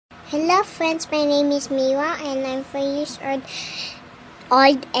Hello friends, my name is Miwa and I'm 4 years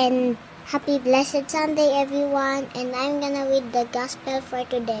old and happy blessed Sunday everyone, and I'm gonna read the gospel for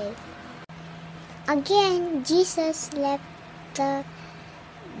today. Again, Jesus left the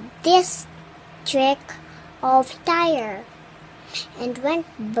district of Tyre and went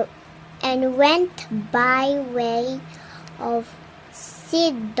by way of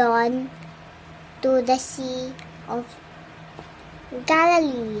Sidon to the Sea of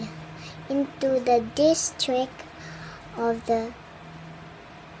Galilee, into the district of the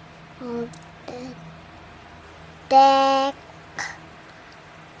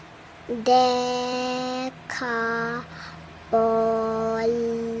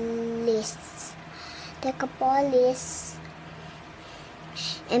Decapolis,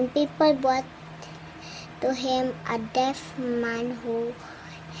 and people brought to him a deaf man who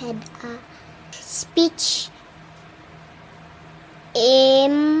had a speech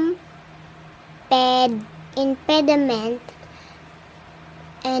impediment,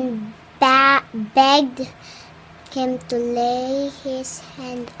 and begged him to lay his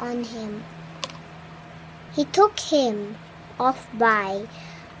hand on him. He took him off by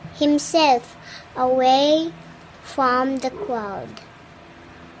himself away from the crowd.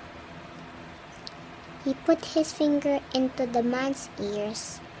 He put his finger into the man's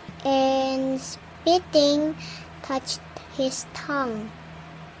ears and, spitting, touched his tongue.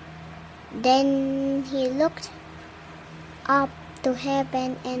 Then he looked up to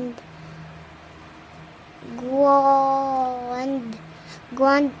heaven and groaned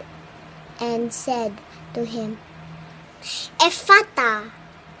and said to him, "Ephata,"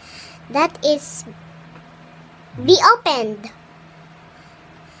 that is, "be opened."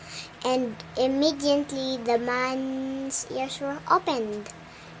 And immediately the man's ears were opened.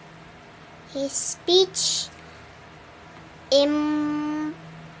 His speech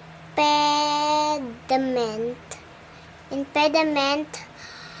impediment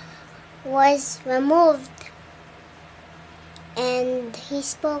was removed, and he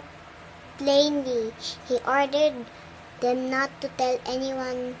spoke plainly. He ordered them not to tell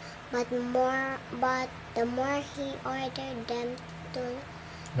anyone, but the more he ordered them to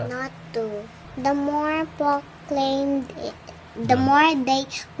not to, the more they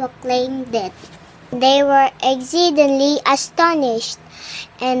proclaimed it. They were exceedingly astonished,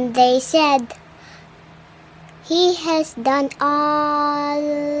 and they said, "He has done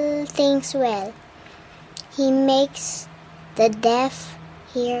all things well. He makes the deaf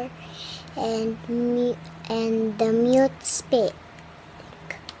hear and the mute speak."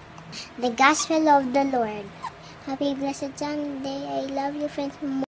 The Gospel of the Lord. Happy blessed Sunday. I love you, friends.